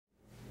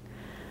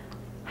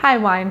Hi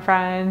wine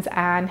friends,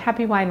 and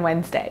happy Wine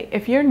Wednesday.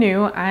 If you're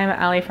new, I'm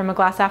Allie from A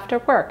Glass After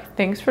Work.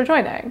 Thanks for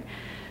joining.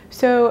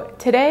 So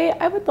today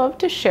I would love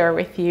to share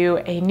with you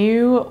a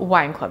new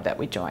wine club that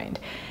we joined.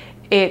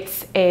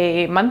 It's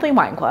a monthly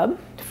wine club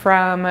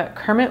from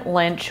Kermit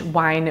Lynch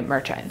Wine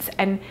Merchants.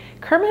 And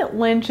Kermit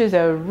Lynch is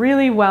a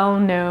really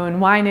well-known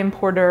wine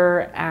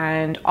importer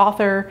and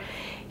author.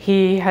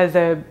 He has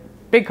a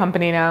big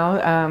company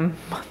now,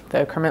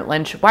 the Kermit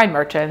Lynch Wine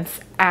Merchants.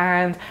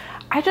 And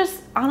I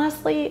just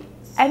honestly,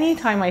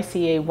 anytime I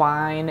see a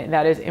wine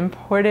that is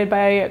imported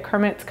by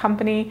Kermit's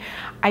company,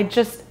 I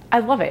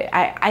love it.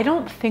 I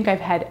don't think I've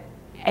had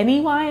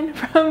any wine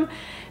from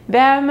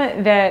them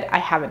that I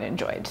haven't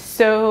enjoyed.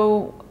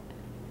 So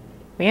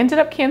we ended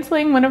up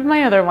canceling one of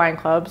my other wine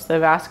clubs, the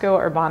Vasco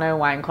Urbano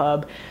Wine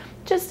Club.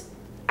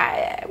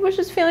 I was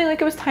just feeling like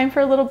it was time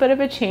for a little bit of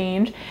a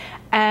change.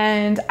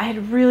 And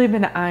I'd really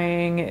been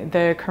eyeing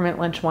the Kermit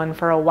Lynch one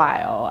for a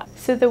while.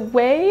 So the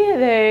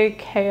way the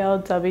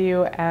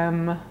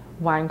KLWM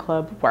Wine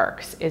Club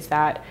works is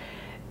that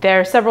there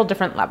are several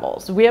different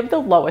levels. We have the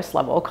lowest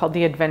level called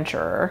the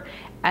Adventurer,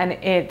 and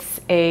it's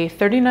a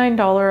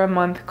 $39 a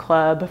month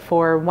club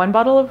for one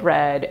bottle of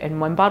red and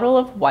one bottle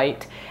of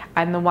white,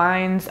 and the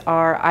wines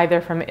are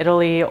either from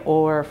Italy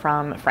or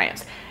from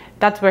France.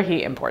 That's where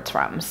he imports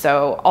from,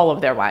 so all of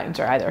their wines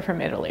are either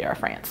from Italy or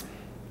France.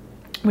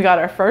 We got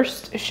our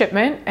first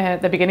shipment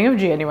at the beginning of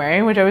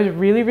January, which I was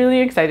really,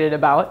 really excited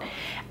about.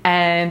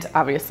 And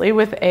obviously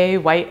with a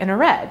white and a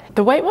red.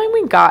 The white wine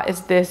we got is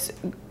this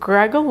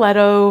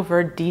Gregoletto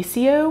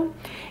Verdicchio.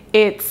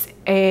 It's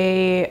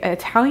an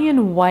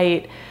Italian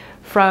white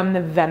from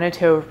the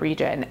Veneto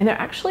region. And they're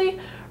actually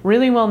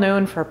really well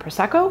known for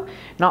Prosecco,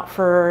 not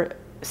for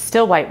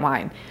still white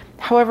wine.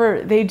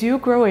 However, they do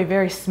grow a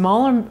very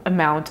small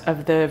amount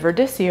of the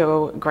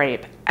Verdicchio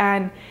grape,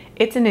 and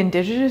it's an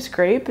indigenous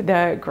grape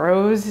that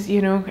grows,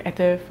 at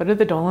the foot of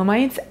the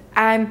Dolomites,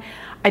 and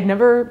I'd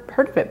never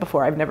heard of it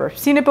before. I've never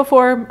seen it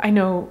before. I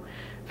know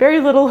very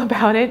little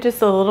about it,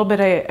 just a little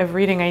bit of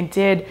reading I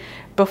did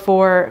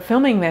before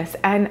filming this,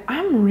 and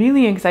I'm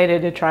really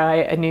excited to try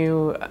a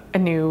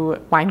new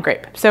wine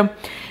grape. So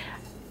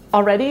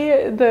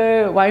already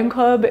the wine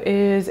club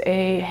is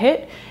a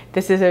hit.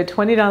 This is a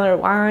 $20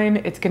 wine.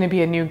 It's gonna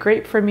be a new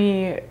grape for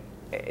me.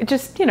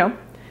 Just,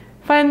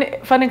 fun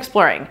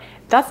exploring.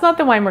 That's not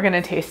the wine we're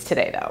gonna taste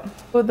today though.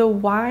 So the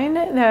wine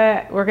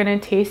that we're gonna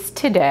taste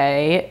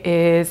today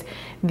is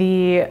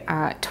the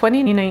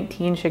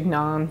 2019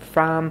 Chignon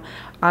from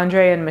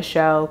Andre and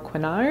Michel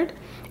Quinard.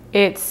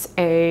 It's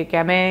a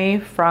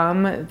Gamay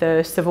from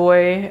the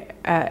Savoy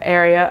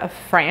area of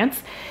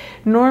France.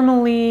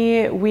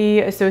 Normally we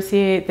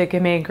associate the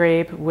Gamay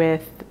grape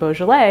with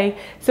Beaujolais,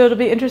 so it'll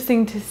be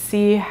interesting to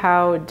see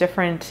how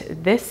different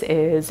this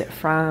is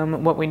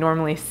from what we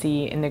normally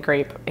see in the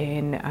grape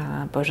in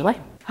Beaujolais.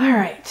 All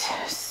right,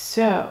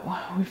 so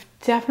we've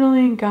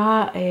definitely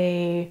got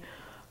a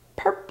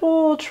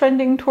purple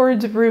trending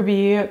towards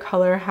ruby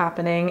color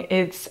happening.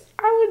 It's,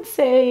 I would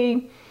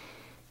say,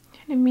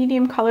 kind of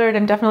medium colored.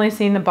 I'm definitely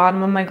seeing the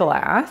bottom of my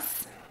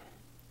glass.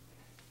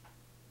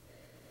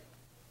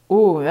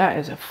 Ooh, that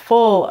is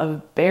full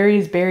of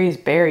berries, berries,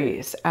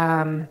 berries.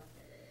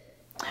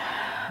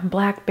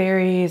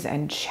 Blackberries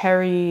and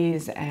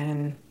cherries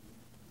and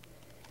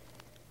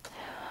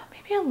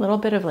maybe a little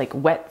bit of like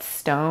wet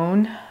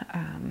stone.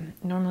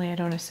 Normally I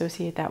don't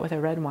associate that with a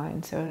red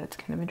wine, so that's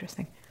kind of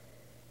interesting.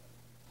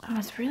 Oh,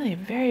 it's really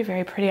very,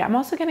 very pretty. I'm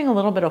also getting a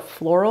little bit of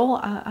floral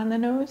on the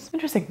nose.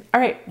 Interesting. All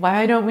right,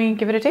 why don't we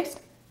give it a taste?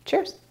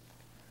 Cheers.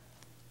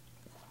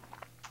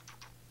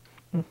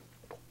 Oh,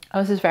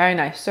 this is very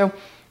nice. So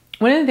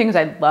one of the things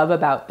I love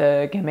about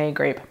the Gamay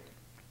grape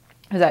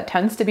is that it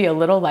tends to be a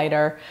little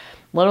lighter,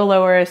 a little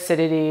lower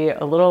acidity,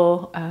 a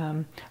little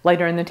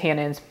lighter in the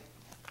tannins.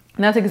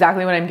 And that's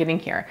exactly what I'm getting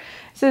here.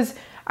 This is,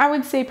 I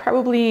would say,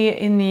 probably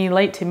in the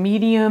light to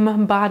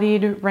medium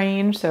bodied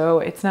range. So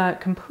it's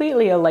not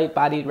completely a light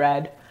bodied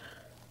red.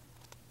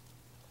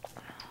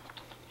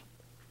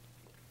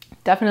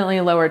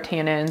 Definitely lower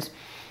tannins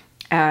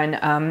and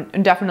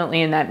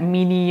definitely in that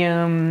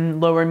medium,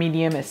 lower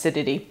medium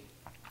acidity.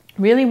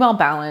 Really well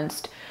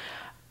balanced.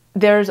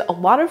 There's a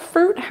lot of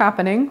fruit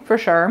happening for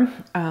sure.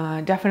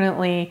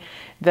 Definitely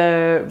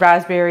the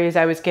raspberries,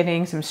 I was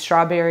getting some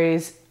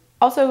strawberries.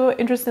 Also,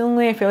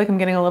 interestingly, I feel like I'm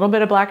getting a little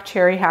bit of black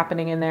cherry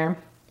happening in there.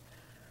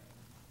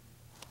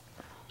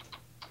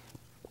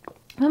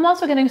 I'm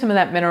also getting some of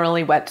that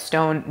minerally wet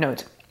stone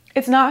notes.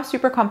 It's not a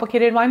super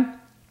complicated wine.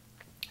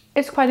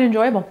 It's quite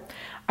enjoyable.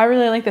 I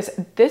really like this.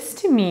 This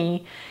to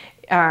me,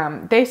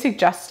 they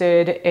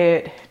suggested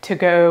it to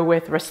go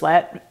with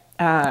Rislet,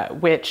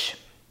 which,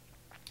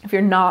 if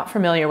you're not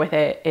familiar with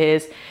it,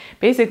 is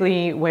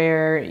basically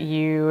where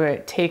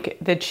you take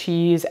the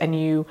cheese and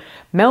you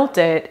melt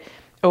it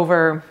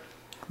over,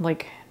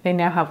 like they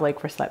now have like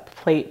Rislet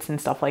plates and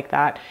stuff like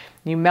that.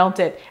 You melt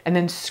it and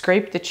then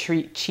scrape the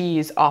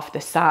cheese off the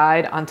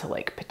side onto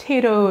like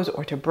potatoes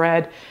or to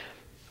bread.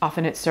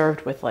 Often it's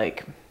served with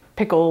like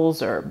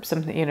pickles or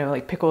something, you know,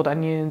 like pickled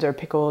onions or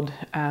pickled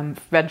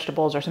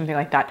vegetables or something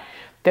like that,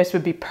 this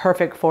would be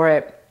perfect for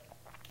it.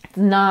 It's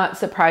not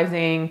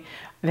surprising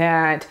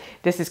that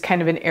this is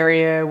kind of an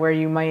area where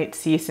you might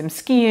see some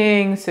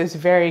skiing. So it's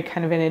very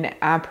kind of in an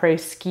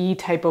après-ski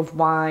type of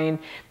wine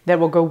that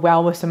will go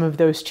well with some of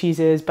those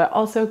cheeses, but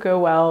also go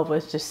well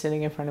with just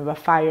sitting in front of a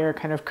fire,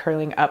 kind of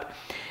curling up.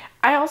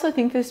 I also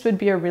think this would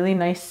be a really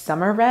nice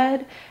summer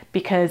red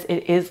because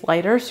it is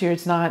lighter, so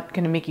it's not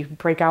going to make you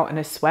break out in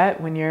a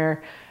sweat when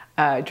you're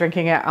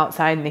drinking it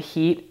outside in the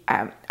heat.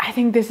 I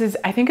think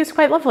it's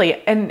quite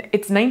lovely, and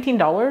it's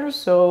 $19,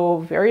 so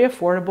very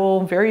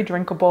affordable, very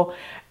drinkable,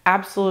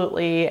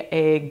 absolutely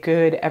a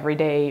good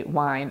everyday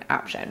wine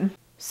option.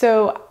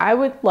 So I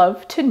would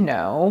love to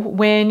know,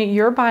 when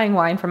you're buying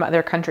wine from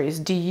other countries,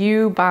 do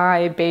you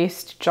buy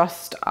based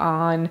just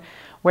on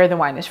where the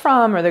wine is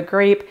from or the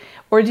grape,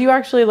 or do you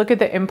actually look at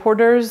the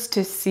importers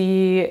to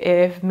see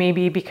if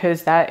maybe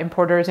because that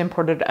importer has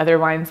imported other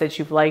wines that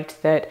you've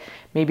liked, that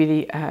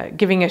maybe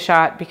giving a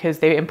shot because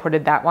they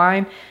imported that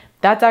wine?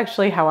 That's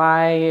actually how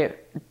I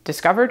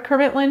discovered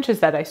Kermit Lynch, is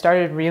that I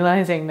started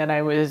realizing that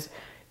I was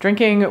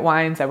drinking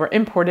wines that were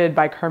imported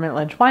by Kermit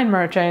Lynch wine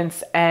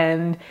merchants,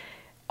 and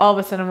all of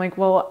a sudden I'm like,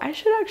 well, I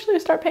should actually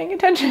start paying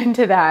attention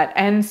to that.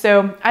 And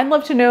so I'd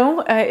love to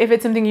know if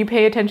it's something you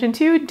pay attention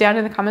to down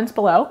in the comments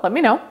below. Let me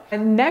know.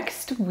 And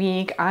next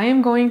week, I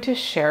am going to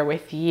share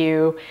with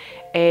you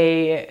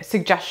a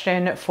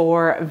suggestion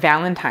for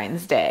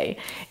Valentine's Day.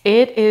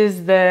 It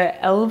is the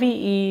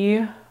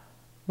LVE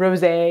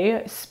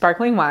Rosé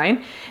sparkling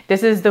wine.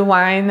 This is the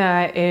wine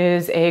that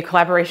is a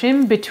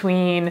collaboration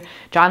between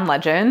John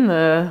Legend,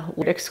 the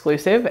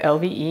exclusive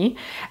LVE,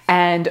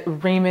 and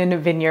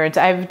Raymond Vineyards.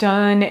 I've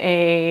done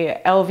a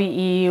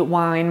LVE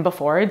wine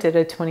before, did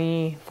a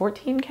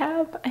 2014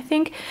 cab, I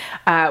think,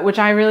 which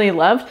I really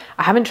loved.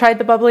 I haven't tried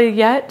the bubbly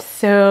yet,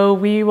 so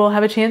we will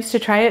have a chance to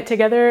try it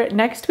together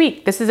next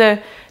week. This is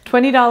a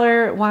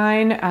 $20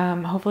 wine.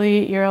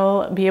 Hopefully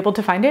you'll be able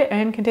to find it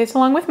and can taste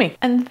along with me.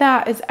 And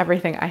that is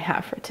everything I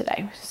have for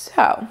today.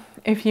 So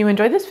if you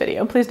enjoyed this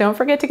video, please don't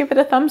forget to give it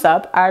a thumbs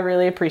up. I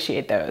really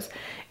appreciate those.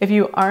 If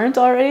you aren't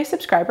already a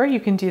subscriber, you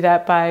can do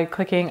that by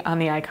clicking on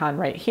the icon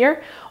right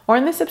here or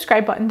on the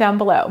subscribe button down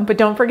below. But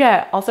don't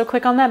forget, also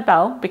click on that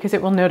bell because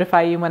it will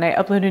notify you when I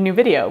upload a new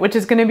video, which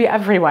is going to be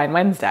every Wine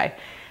Wednesday.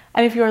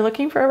 And if you are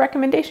looking for a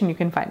recommendation, you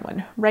can find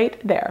one right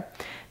there.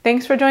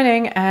 Thanks for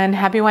joining, and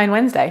happy Wine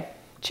Wednesday.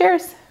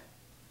 Cheers.